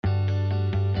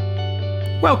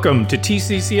Welcome to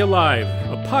TCC Alive,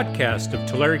 a podcast of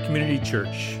Tulare Community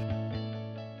Church.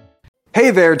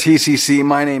 Hey there, TCC.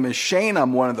 My name is Shane.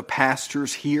 I'm one of the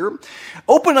pastors here.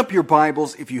 Open up your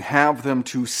Bibles, if you have them,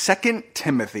 to 2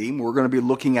 Timothy. We're going to be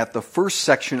looking at the first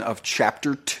section of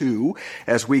chapter 2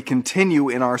 as we continue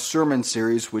in our sermon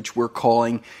series, which we're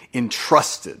calling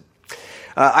Entrusted.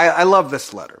 I love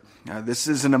this letter. This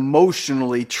is an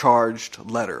emotionally charged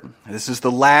letter. This is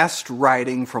the last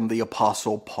writing from the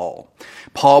Apostle Paul.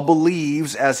 Paul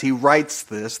believes, as he writes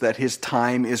this, that his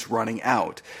time is running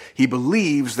out. He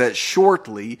believes that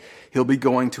shortly he'll be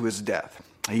going to his death.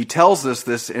 He tells us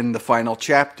this in the final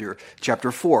chapter,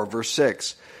 chapter 4, verse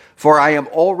 6. For I am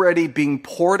already being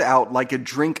poured out like a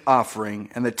drink offering,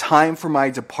 and the time for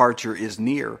my departure is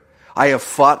near. I have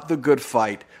fought the good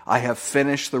fight. I have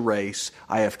finished the race.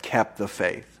 I have kept the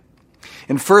faith.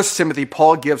 In 1 Timothy,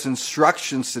 Paul gives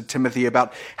instructions to Timothy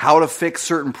about how to fix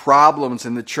certain problems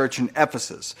in the church in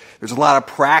Ephesus. There's a lot of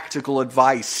practical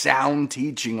advice, sound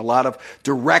teaching, a lot of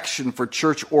direction for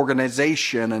church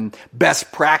organization and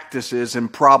best practices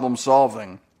and problem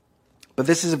solving. But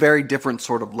this is a very different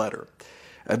sort of letter.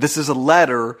 This is a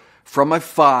letter from a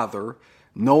father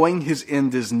knowing his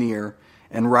end is near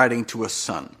and writing to a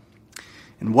son.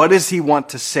 And what does he want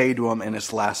to say to him in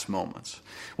his last moments?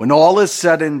 When all is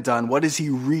said and done, what does he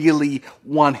really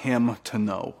want him to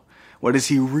know? What does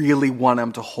he really want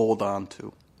him to hold on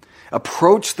to?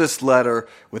 Approach this letter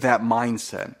with that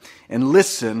mindset and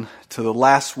listen to the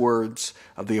last words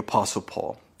of the Apostle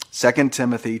Paul. 2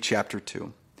 Timothy chapter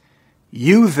 2.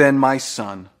 You then, my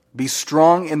son, be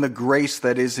strong in the grace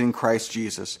that is in Christ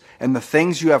Jesus, and the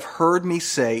things you have heard me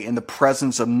say in the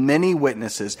presence of many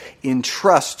witnesses,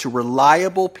 entrust to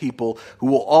reliable people who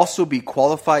will also be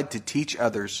qualified to teach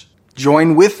others.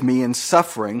 Join with me in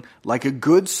suffering like a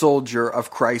good soldier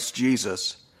of Christ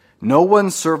Jesus. No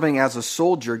one serving as a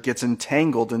soldier gets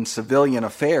entangled in civilian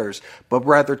affairs, but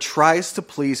rather tries to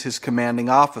please his commanding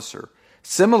officer.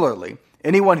 Similarly,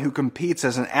 anyone who competes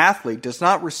as an athlete does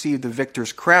not receive the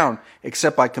victor's crown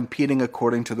except by competing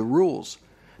according to the rules.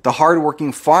 The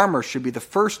hard-working farmer should be the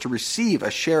first to receive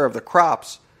a share of the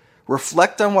crops.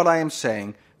 Reflect on what I am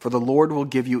saying, for the Lord will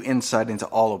give you insight into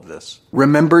all of this.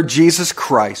 Remember Jesus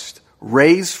Christ,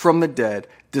 raised from the dead,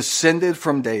 descended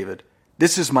from David.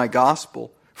 This is my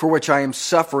gospel, for which I am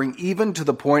suffering even to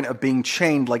the point of being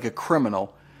chained like a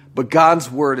criminal. But God's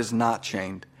word is not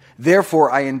chained. Therefore,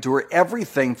 I endure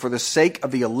everything for the sake of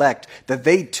the elect, that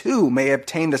they too may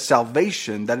obtain the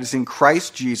salvation that is in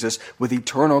Christ Jesus with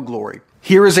eternal glory.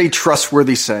 Here is a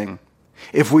trustworthy saying.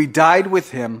 If we died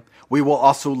with him, we will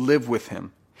also live with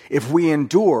him. If we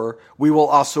endure, we will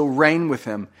also reign with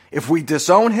him. If we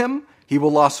disown him, he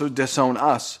will also disown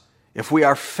us. If we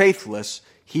are faithless,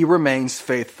 he remains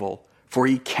faithful, for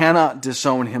he cannot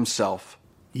disown himself.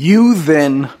 You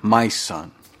then, my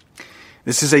son.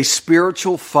 This is a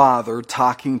spiritual father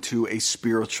talking to a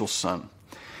spiritual son.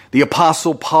 The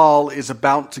Apostle Paul is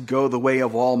about to go the way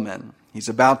of all men. He's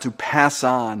about to pass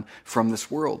on from this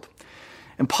world.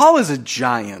 And Paul is a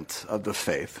giant of the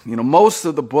faith. Most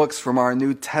of the books from our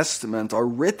New Testament are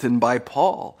written by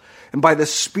Paul. And by the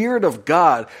Spirit of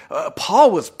God,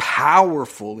 Paul was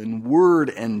powerful in word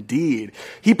and deed.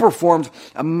 He performed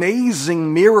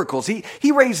amazing miracles.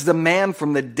 He raised a man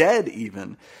from the dead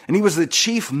even. And he was the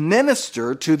chief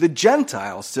minister to the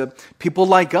Gentiles, to people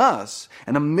like us,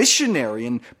 and a missionary,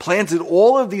 and planted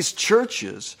all of these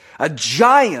churches, a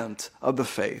giant of the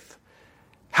faith.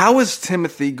 How is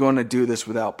Timothy going to do this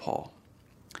without Paul?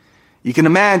 You can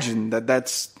imagine that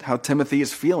that's how Timothy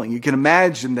is feeling. You can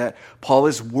imagine that Paul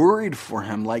is worried for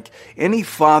him like any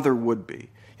father would be.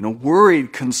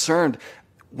 Worried, concerned.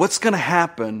 What's going to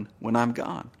happen when I'm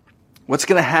gone? What's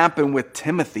going to happen with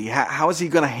Timothy? How is he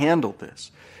going to handle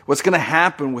this? What's going to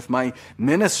happen with my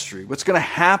ministry? What's going to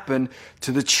happen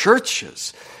to the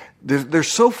churches? They're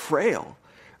so frail.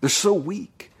 They're so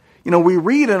weak. We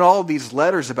read in all these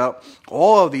letters about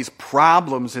all of these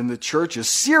problems in the churches,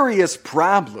 serious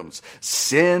problems,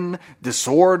 sin,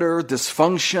 disorder,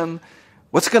 dysfunction.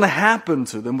 What's going to happen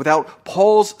to them without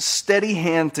Paul's steady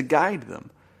hand to guide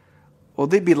them? Well,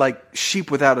 they'd be like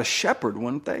sheep without a shepherd,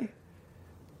 wouldn't they?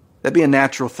 That'd be a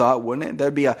natural thought, wouldn't it?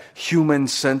 That'd be a human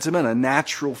sentiment, a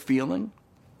natural feeling.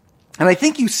 And I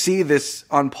think you see this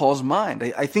on Paul's mind.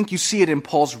 I think you see it in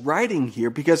Paul's writing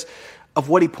here because of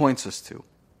what he points us to.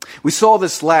 We saw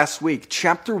this last week,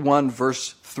 chapter 1,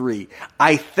 verse 3.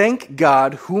 I thank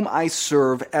God whom I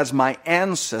serve as my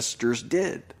ancestors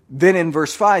did. Then in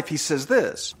verse 5, he says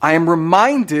this, I am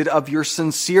reminded of your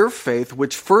sincere faith,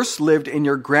 which first lived in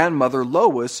your grandmother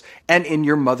Lois and in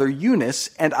your mother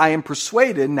Eunice, and I am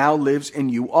persuaded now lives in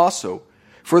you also.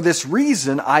 For this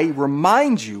reason, I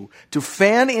remind you to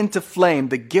fan into flame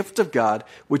the gift of God,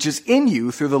 which is in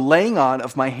you through the laying on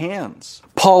of my hands.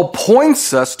 Paul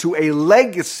points us to a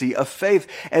legacy of faith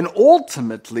and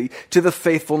ultimately to the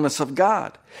faithfulness of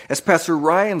God. As Pastor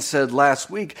Ryan said last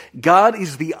week, God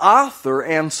is the author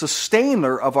and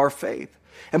sustainer of our faith.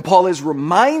 And Paul is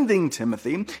reminding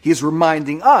Timothy, he is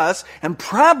reminding us, and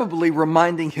probably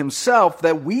reminding himself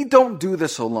that we don't do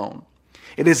this alone.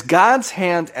 It is God's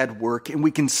hand at work, and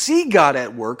we can see God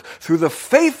at work through the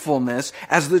faithfulness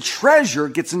as the treasure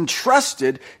gets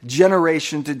entrusted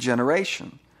generation to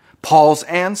generation. Paul's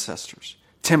ancestors,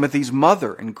 Timothy's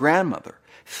mother and grandmother,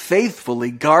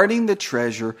 faithfully guarding the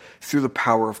treasure through the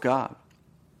power of God.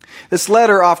 This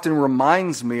letter often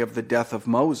reminds me of the death of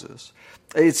Moses.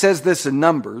 It says this in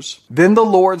Numbers, "Then the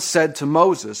Lord said to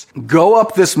Moses, 'Go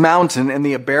up this mountain in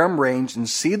the Abarim range and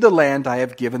see the land I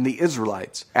have given the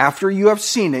Israelites. After you have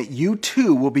seen it, you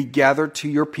too will be gathered to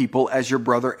your people as your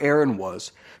brother Aaron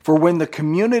was. For when the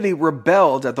community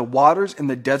rebelled at the waters in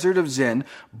the desert of Zin,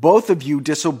 both of you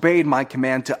disobeyed my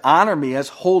command to honor me as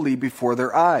holy before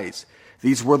their eyes.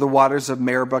 These were the waters of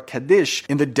Meribah Kadesh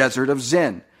in the desert of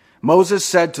Zin.' Moses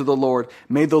said to the Lord,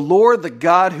 'May the Lord, the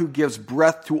God who gives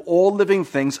breath to all living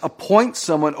things, appoint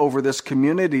someone over this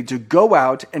community to go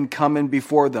out and come in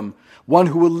before them, one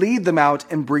who will lead them out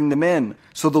and bring them in.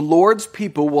 So the Lord's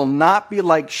people will not be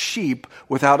like sheep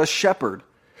without a shepherd.'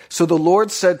 So the Lord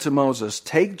said to Moses,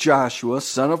 'Take Joshua,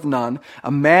 son of Nun,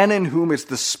 a man in whom is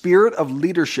the spirit of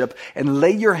leadership, and lay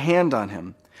your hand on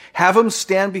him. Have him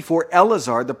stand before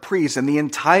Eleazar the priest and the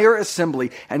entire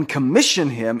assembly and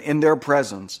commission him in their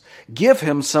presence. Give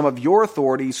him some of your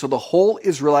authority so the whole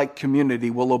Israelite community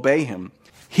will obey him.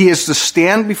 He is to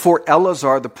stand before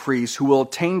Eleazar the priest, who will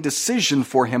obtain decision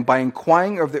for him by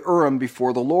inquiring of the Urim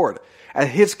before the Lord. At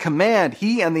his command,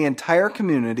 he and the entire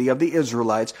community of the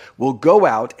Israelites will go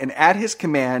out, and at his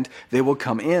command they will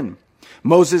come in.'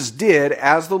 Moses did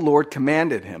as the Lord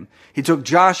commanded him. He took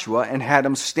Joshua and had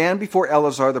him stand before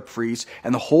Eleazar the priest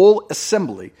and the whole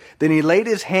assembly. Then he laid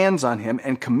his hands on him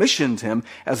and commissioned him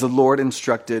as the Lord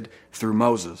instructed through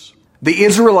Moses." The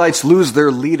Israelites lose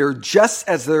their leader just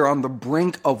as they're on the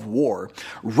brink of war,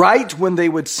 right when they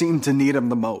would seem to need him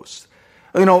the most.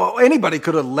 Anybody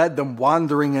could have led them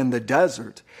wandering in the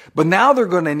desert, but now they're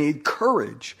going to need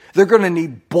courage. They're going to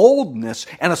need boldness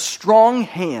and a strong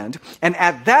hand. And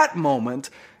at that moment,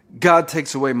 God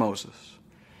takes away Moses.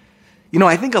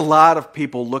 I think a lot of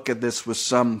people look at this with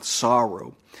some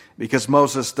sorrow because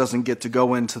Moses doesn't get to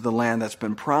go into the land that's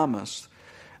been promised.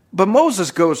 But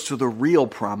Moses goes to the real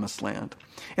promised land.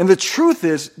 And the truth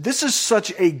is, this is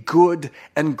such a good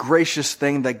and gracious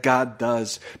thing that God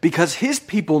does because his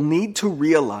people need to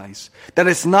realize that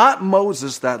it's not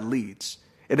Moses that leads.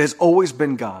 It has always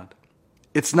been God.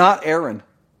 It's not Aaron.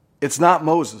 It's not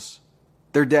Moses.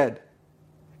 They're dead.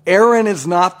 Aaron is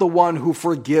not the one who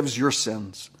forgives your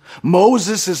sins.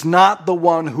 Moses is not the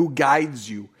one who guides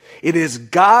you. It is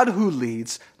God who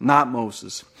leads, not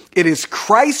Moses. It is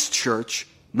Christ's church,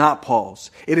 not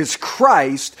Paul's. It is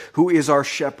Christ who is our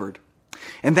shepherd.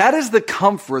 And that is the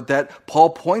comfort that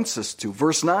Paul points us to.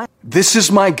 Verse 9, "This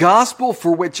is my gospel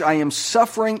for which I am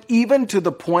suffering even to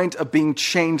the point of being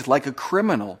chained like a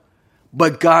criminal.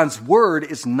 But God's word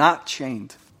is not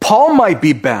chained." Paul might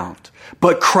be bound,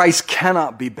 but Christ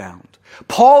cannot be bound.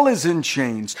 Paul is in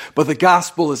chains, but the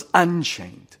gospel is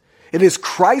unchained. It is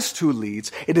Christ who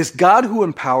leads, it is God who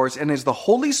empowers, and it is the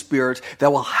Holy Spirit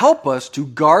that will help us to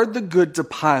guard the good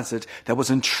deposit that was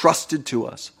entrusted to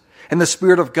us. And the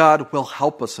Spirit of God will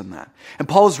help us in that. And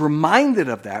Paul is reminded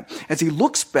of that as he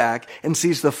looks back and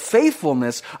sees the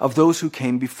faithfulness of those who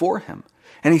came before him.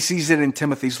 And he sees it in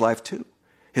Timothy's life too.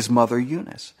 His mother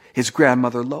Eunice, his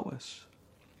grandmother Lois.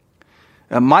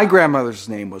 My grandmother's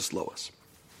name was Lois.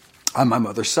 On my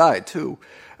mother's side too.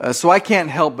 So I can't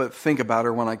help but think about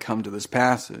her when I come to this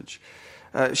passage.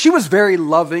 She was very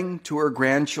loving to her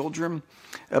grandchildren,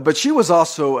 but she was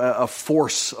also a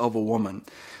force of a woman.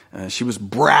 She was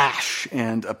brash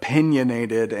and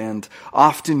opinionated and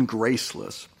often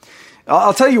graceless.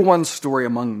 I'll tell you one story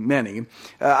among many.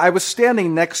 I was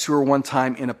standing next to her one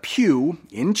time in a pew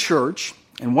in church,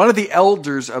 and one of the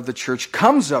elders of the church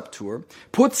comes up to her,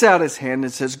 puts out his hand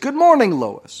and says, "Good morning,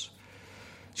 Lois."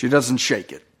 She doesn't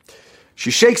shake it. She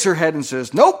shakes her head and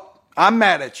says, "Nope, I'm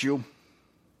mad at you."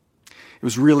 It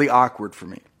was really awkward for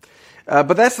me.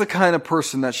 But that's the kind of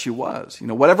person that she was.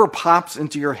 Whatever pops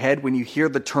into your head when you hear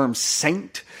the term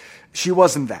saint, she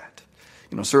wasn't that.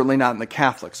 Certainly not in the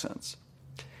Catholic sense.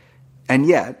 And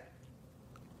yet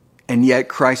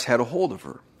Christ had a hold of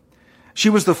her. She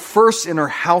was the first in her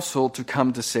household to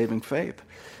come to saving faith.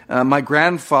 My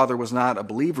grandfather was not a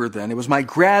believer then. It was my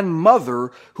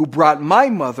grandmother who brought my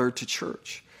mother to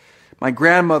church. My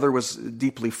grandmother was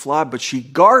deeply flawed, but she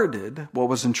guarded what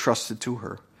was entrusted to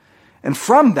her. And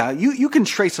from that, you can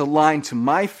trace a line to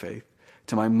my faith,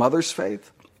 to my mother's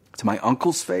faith, to my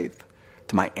uncle's faith,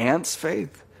 to my aunt's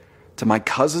faith, to my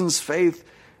cousin's faith,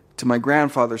 to my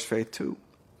grandfather's faith too.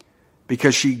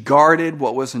 Because she guarded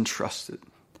what was entrusted.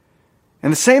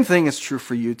 And the same thing is true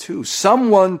for you too.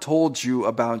 Someone told you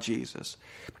about Jesus.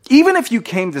 Even if you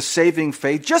came to saving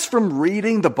faith just from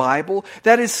reading the Bible,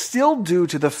 that is still due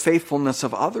to the faithfulness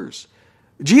of others.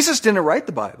 Jesus didn't write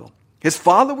the Bible. His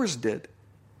followers did.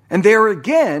 And there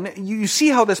again, you see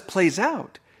how this plays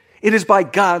out. It is by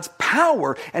God's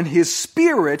power and His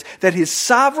Spirit that His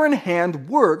sovereign hand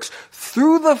works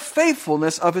through the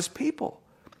faithfulness of His people.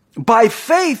 By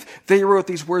faith, they wrote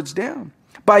these words down.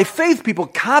 By faith, people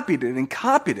copied it and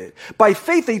copied it. By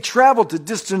faith, they traveled to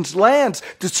distant lands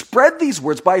to spread these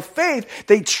words. By faith,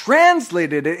 they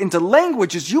translated it into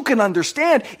languages you can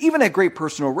understand, even at great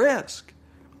personal risk.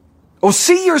 Oh,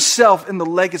 see yourself in the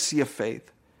legacy of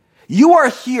faith. You are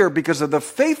here because of the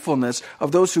faithfulness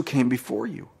of those who came before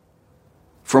you.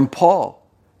 From Paul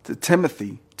to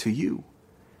Timothy to you.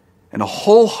 And a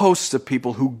whole host of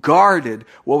people who guarded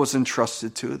what was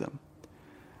entrusted to them.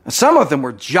 Some of them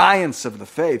were giants of the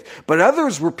faith, but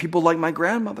others were people like my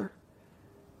grandmother.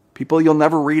 People you'll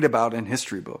never read about in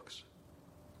history books.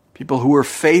 People who were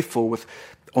faithful with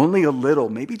only a little,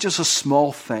 maybe just a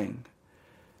small thing.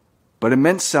 But it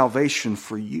meant salvation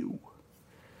for you.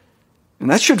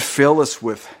 And that should fill us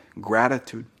with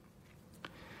gratitude.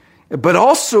 But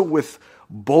also with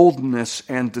boldness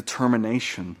and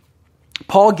determination.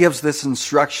 Paul gives this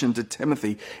instruction to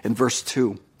Timothy in verse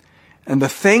 2. And the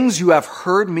things you have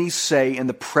heard me say in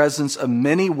the presence of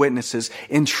many witnesses,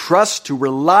 entrust to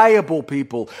reliable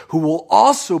people who will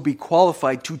also be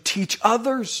qualified to teach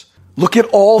others. Look at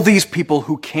all these people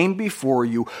who came before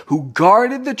you, who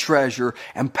guarded the treasure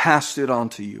and passed it on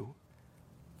to you.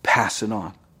 Pass it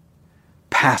on.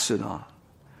 Pass it on.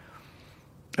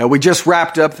 We just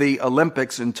wrapped up the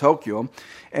Olympics in Tokyo.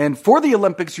 And for the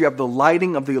Olympics, you have the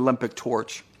lighting of the Olympic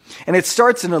torch. And it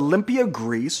starts in Olympia,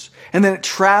 Greece, and then it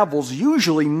travels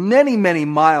usually many, many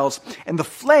miles, and the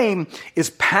flame is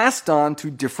passed on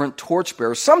to different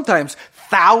torchbearers, sometimes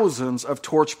thousands of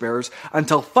torchbearers,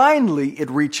 until finally it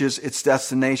reaches its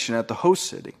destination at the host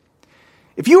city.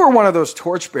 If you were one of those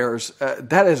torchbearers,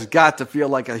 that has got to feel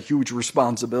like a huge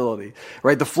responsibility,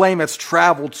 right? The flame has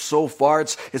traveled so far,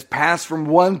 it's passed from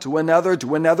one to another,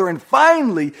 and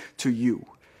finally to you.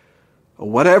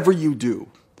 Whatever you do,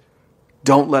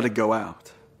 don't let it go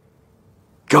out.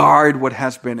 Guard what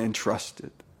has been entrusted.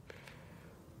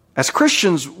 As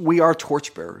Christians, we are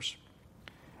torchbearers.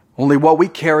 Only what we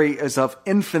carry is of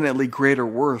infinitely greater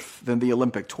worth than the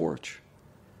Olympic torch.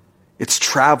 It's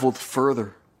traveled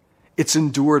further. It's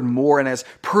endured more and has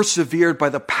persevered by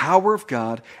the power of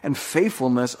God and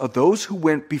faithfulness of those who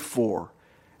went before,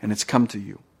 and it's come to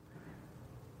you.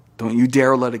 Don't you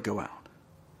dare let it go out.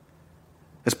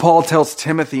 As Paul tells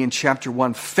Timothy in chapter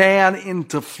 1, fan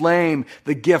into flame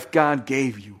the gift God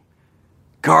gave you.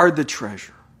 Guard the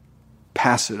treasure.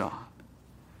 Pass it on.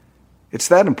 It's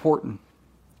that important.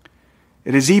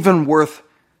 It is even worth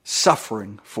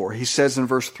suffering for. He says in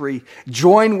verse 3,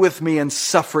 join with me in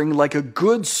suffering like a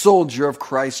good soldier of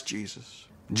Christ Jesus.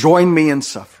 Join me in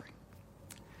suffering.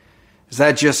 Is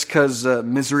that just because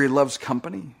misery loves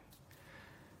company?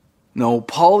 No,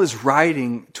 Paul is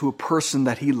writing to a person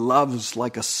that he loves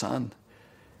like a son.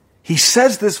 He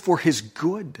says this for his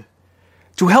good,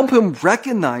 to help him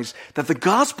recognize that the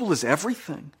gospel is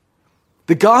everything.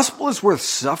 The gospel is worth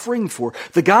suffering for.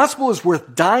 The gospel is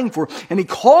worth dying for. And he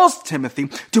calls Timothy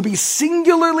to be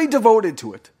singularly devoted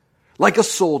to it, like a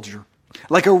soldier,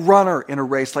 like a runner in a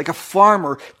race, like a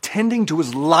farmer tending to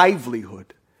his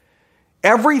livelihood.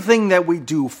 Everything that we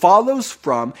do follows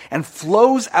from and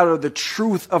flows out of the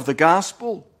truth of the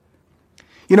gospel.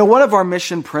 You know, one of our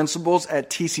mission principles at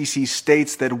TCC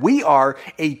states that we are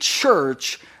a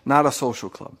church, not a social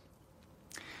club.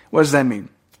 What does that mean?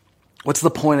 What's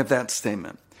the point of that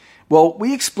statement? Well,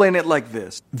 we explain it like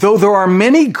this. Though there are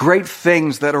many great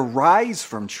things that arise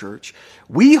from church,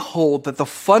 we hold that the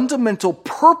fundamental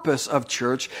purpose of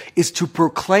church is to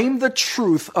proclaim the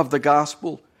truth of the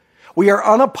gospel. We are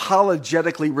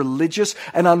unapologetically religious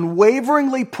and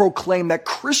unwaveringly proclaim that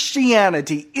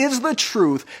Christianity is the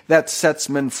truth that sets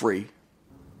men free.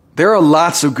 There are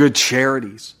lots of good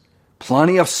charities,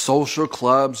 plenty of social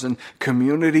clubs and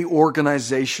community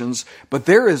organizations, but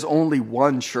there is only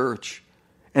one church,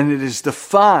 and it is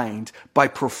defined by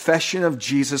profession of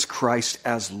Jesus Christ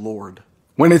as Lord.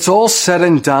 When it's all said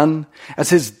and done,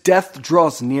 as his death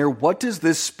draws near, what does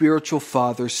this spiritual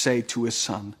father say to his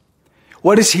son?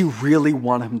 What does he really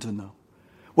want him to know?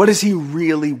 What does he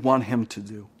really want him to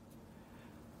do?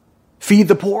 Feed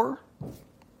the poor?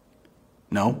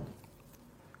 No,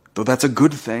 though that's a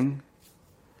good thing.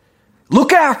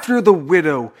 Look after the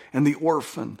widow and the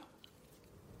orphan?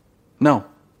 No,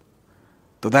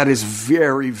 though that is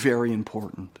very, very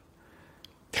important.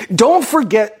 Don't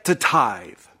forget to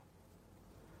tithe.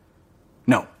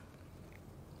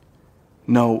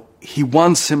 No, he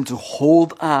wants him to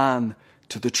hold on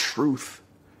to the truth.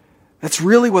 That's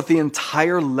really what the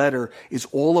entire letter is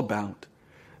all about.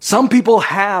 Some people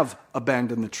have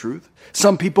abandoned the truth.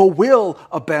 Some people will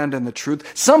abandon the truth.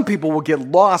 Some people will get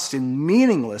lost in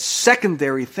meaningless,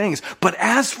 secondary things. But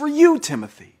as for you,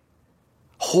 Timothy,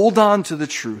 hold on to the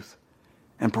truth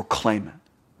and proclaim it.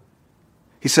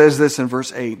 He says this in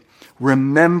verse 8,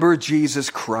 remember Jesus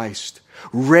Christ,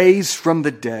 raised from the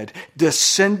dead,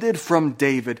 descended from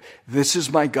David. This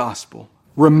is my gospel.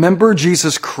 Remember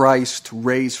Jesus Christ,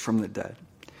 raised from the dead.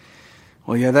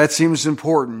 Well, yeah, that seems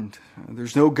important.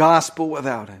 There's no gospel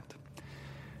without it.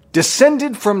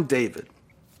 Descended from David.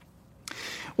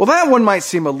 Well, that one might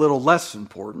seem a little less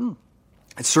important.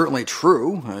 It's certainly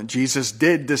true. Jesus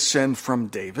did descend from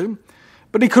David,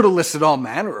 but he could have listed all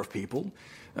manner of people.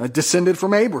 Descended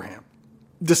from Abraham,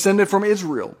 descended from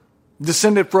Israel,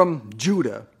 descended from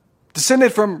Judah,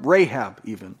 descended from Rahab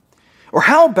even. Or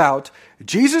how about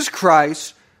Jesus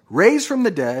Christ, raised from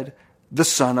the dead, the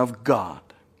Son of God?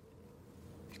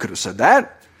 You could have said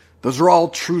that. Those are all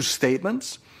true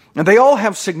statements, and they all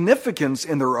have significance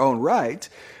in their own right.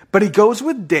 But he goes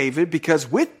with David because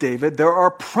with David there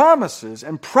are promises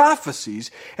and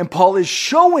prophecies, and Paul is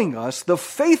showing us the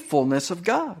faithfulness of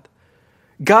God.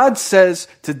 God says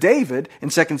to David in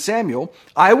 2 Samuel,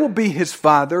 I will be his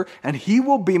father and he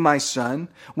will be my son.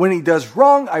 When he does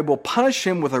wrong, I will punish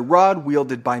him with a rod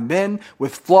wielded by men,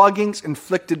 with floggings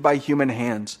inflicted by human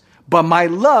hands. But my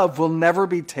love will never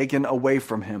be taken away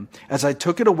from him, as I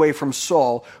took it away from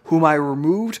Saul, whom I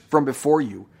removed from before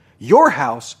you. Your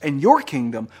house and your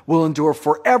kingdom will endure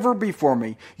forever before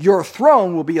me. Your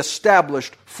throne will be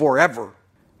established forever.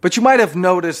 But you might have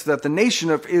noticed that the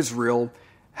nation of Israel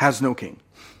has no king.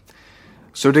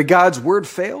 So did God's word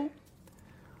fail?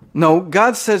 No,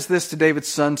 God says this to David's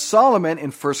son Solomon in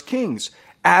 1 Kings.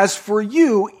 As for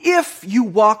you, if you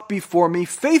walk before me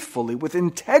faithfully with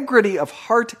integrity of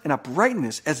heart and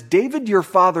uprightness, as David your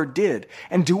father did,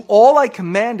 and do all I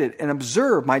commanded and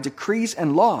observe my decrees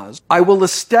and laws, I will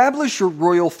establish your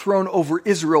royal throne over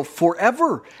Israel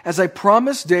forever, as I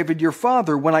promised David your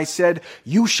father when I said,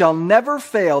 you shall never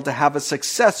fail to have a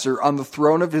successor on the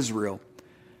throne of Israel.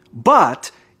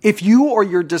 But if you or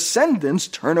your descendants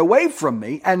turn away from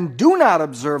me and do not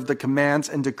observe the commands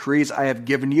and decrees I have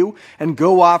given you and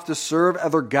go off to serve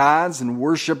other gods and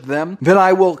worship them, then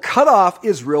I will cut off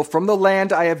Israel from the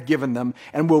land I have given them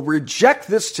and will reject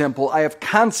this temple I have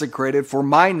consecrated for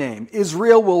my name.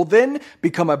 Israel will then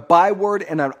become a byword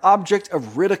and an object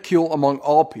of ridicule among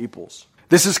all peoples.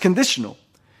 This is conditional,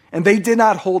 and they did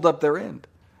not hold up their end.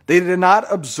 They did not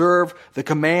observe the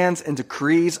commands and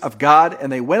decrees of God,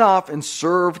 and they went off and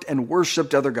served and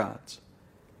worshiped other gods.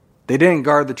 They didn't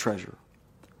guard the treasure.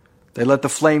 They let the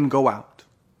flame go out.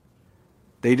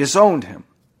 They disowned him,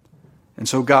 and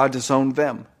so God disowned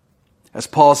them. As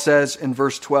Paul says in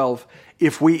verse 12,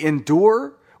 if we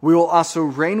endure, we will also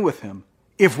reign with him.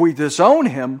 If we disown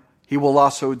him, he will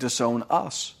also disown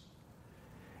us.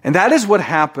 And that is what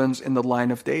happens in the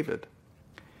line of David.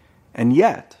 And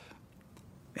yet,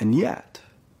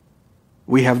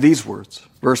 we have these words,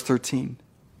 verse 13.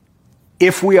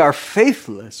 If we are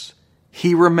faithless,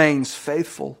 he remains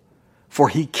faithful, for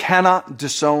he cannot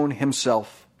disown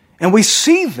himself. And we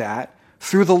see that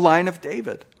through the line of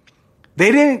David.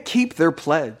 They didn't keep their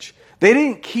pledge. They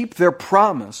didn't keep their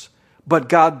promise, but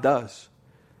God does.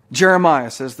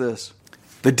 Jeremiah says this,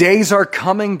 the days are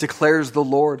coming, declares the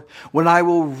Lord, when I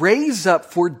will raise up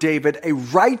for David a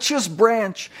righteous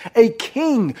branch, a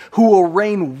king who will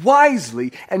reign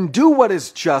wisely and do what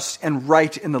is just and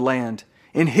right in the land.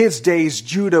 In his days,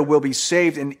 Judah will be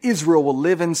saved and Israel will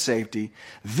live in safety.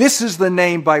 This is the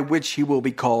name by which he will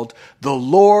be called, the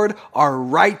Lord, our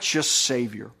righteous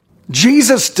Savior.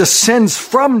 Jesus descends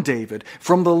from David,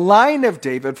 from the line of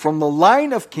David, from the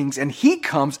line of kings, and he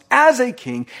comes as a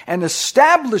king and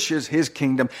establishes his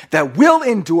kingdom that will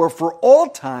endure for all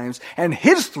times and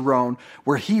his throne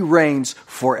where he reigns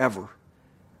forever.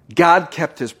 God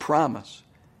kept his promise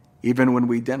even when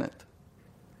we didn't.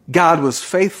 God was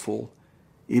faithful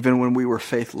even when we were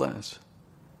faithless.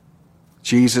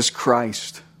 Jesus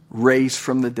Christ, raised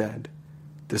from the dead,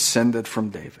 descended from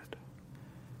David.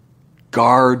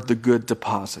 Guard the good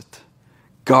deposit.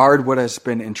 Guard what has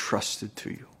been entrusted to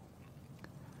you.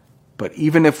 But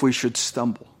even if we should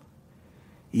stumble,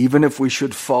 even if we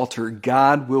should falter,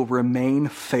 God will remain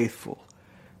faithful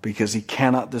because he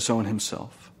cannot disown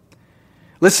himself.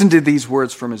 Listen to these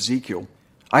words from Ezekiel.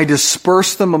 I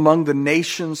dispersed them among the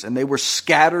nations, and they were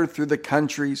scattered through the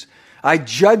countries. I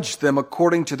judged them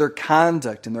according to their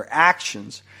conduct and their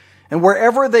actions. And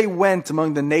wherever they went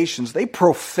among the nations, they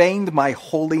profaned my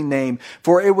holy name.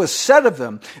 For it was said of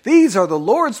them, these are the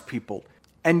Lord's people,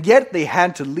 and yet they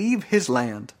had to leave his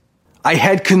land. I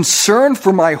had concern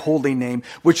for my holy name,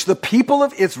 which the people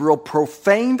of Israel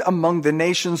profaned among the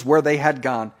nations where they had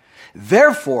gone.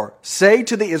 Therefore, say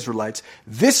to the Israelites,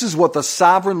 this is what the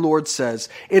sovereign Lord says.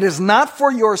 It is not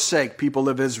for your sake, people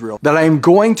of Israel, that I am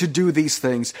going to do these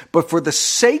things, but for the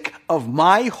sake of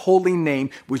my holy name,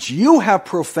 which you have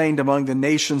profaned among the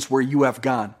nations where you have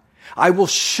gone. I will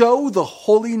show the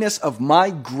holiness of my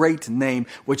great name,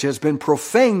 which has been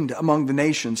profaned among the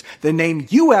nations, the name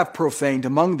you have profaned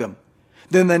among them.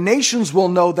 Then the nations will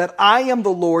know that I am the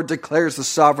Lord, declares the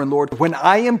sovereign Lord, when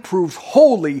I am proved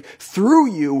holy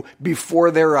through you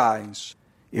before their eyes.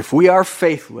 If we are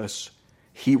faithless,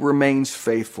 he remains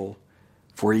faithful,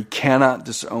 for he cannot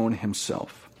disown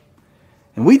himself.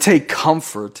 And we take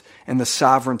comfort in the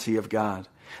sovereignty of God,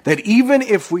 that even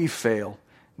if we fail,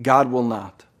 God will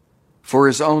not, for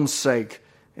his own sake,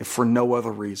 if for no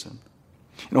other reason.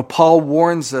 You know, Paul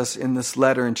warns us in this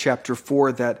letter in chapter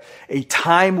 4 that a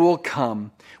time will come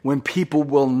when people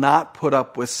will not put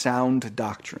up with sound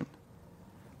doctrine.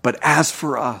 But as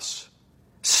for us,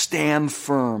 stand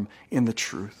firm in the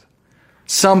truth.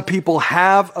 Some people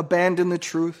have abandoned the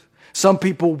truth. Some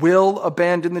people will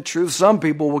abandon the truth. Some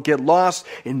people will get lost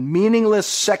in meaningless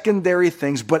secondary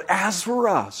things. But as for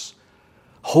us,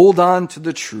 hold on to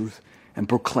the truth and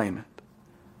proclaim it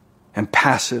and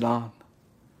pass it on.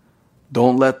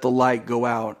 Don't let the light go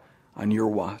out on your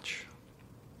watch.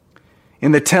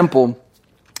 In the temple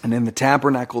and in the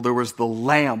tabernacle, there was the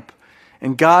lamp.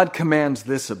 And God commands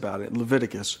this about it in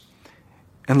Leviticus.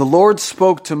 And the Lord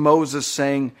spoke to Moses,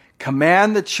 saying,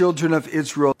 command the children of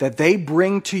Israel that they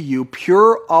bring to you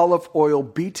pure olive oil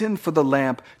beaten for the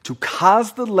lamp to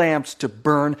cause the lamps to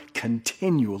burn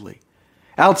continually.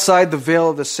 Outside the veil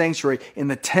of the sanctuary, in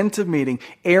the tent of meeting,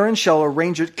 Aaron shall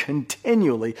arrange it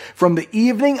continually. From the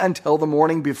evening until the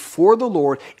morning before the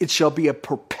Lord, it shall be a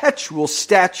perpetual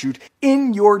statute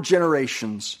in your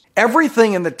generations.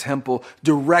 Everything in the temple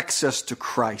directs us to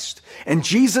Christ. And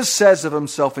Jesus says of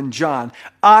himself in John,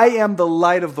 I am the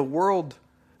light of the world.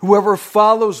 Whoever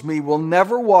follows me will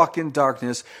never walk in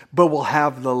darkness, but will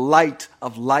have the light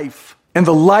of life. And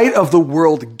the light of the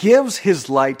world gives his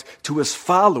light to his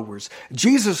followers.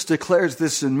 Jesus declares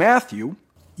this in Matthew.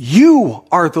 You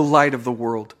are the light of the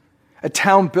world. A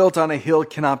town built on a hill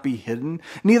cannot be hidden.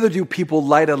 Neither do people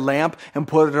light a lamp and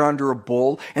put it under a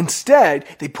bowl. Instead,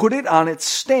 they put it on its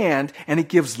stand, and it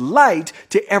gives light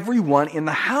to everyone in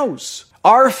the house.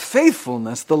 Our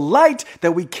faithfulness, the light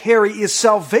that we carry, is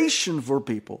salvation for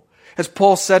people. As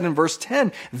Paul said in verse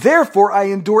 10, therefore I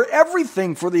endure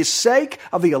everything for the sake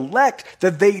of the elect,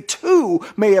 that they too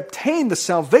may obtain the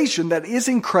salvation that is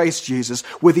in Christ Jesus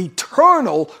with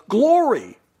eternal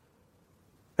glory.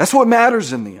 That's what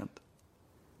matters in the end.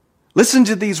 Listen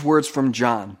to these words from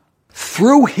John.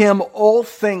 Through him all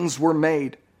things were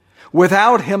made.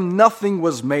 Without him nothing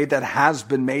was made that has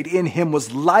been made. In him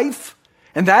was life,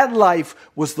 and that life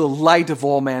was the light of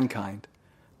all mankind.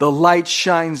 The light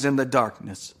shines in the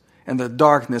darkness, and the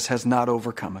darkness has not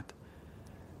overcome it.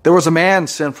 There was a man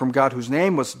sent from God whose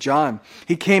name was John.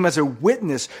 He came as a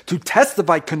witness to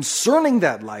testify concerning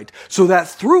that light, so that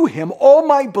through him all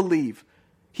might believe.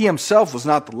 He himself was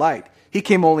not the light. He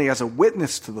came only as a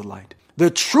witness to the light.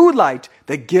 The true light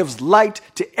that gives light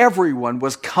to everyone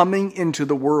was coming into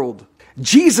the world.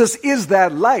 Jesus is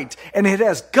that light, and it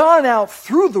has gone out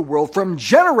through the world from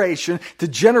generation to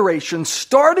generation,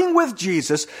 starting with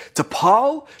Jesus to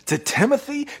Paul, to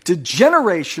Timothy, to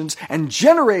generations and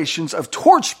generations of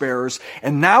torchbearers,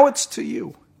 and now it's to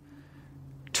you.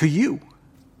 To you.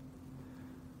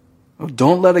 Oh,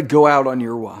 don't let it go out on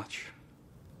your watch.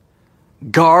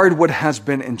 Guard what has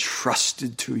been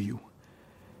entrusted to you.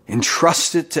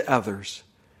 Entrust it to others.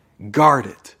 Guard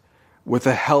it. With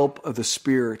the help of the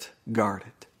Spirit, guard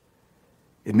it.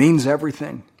 It means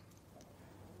everything.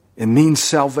 It means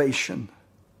salvation.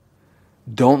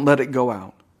 Don't let it go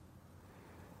out.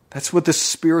 That's what the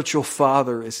spiritual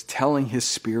father is telling his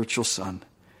spiritual son.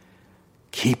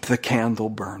 Keep the candle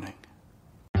burning.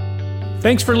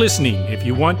 Thanks for listening. If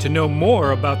you want to know more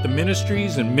about the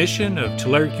ministries and mission of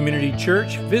Tulare Community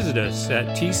Church, visit us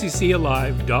at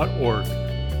tccalive.org.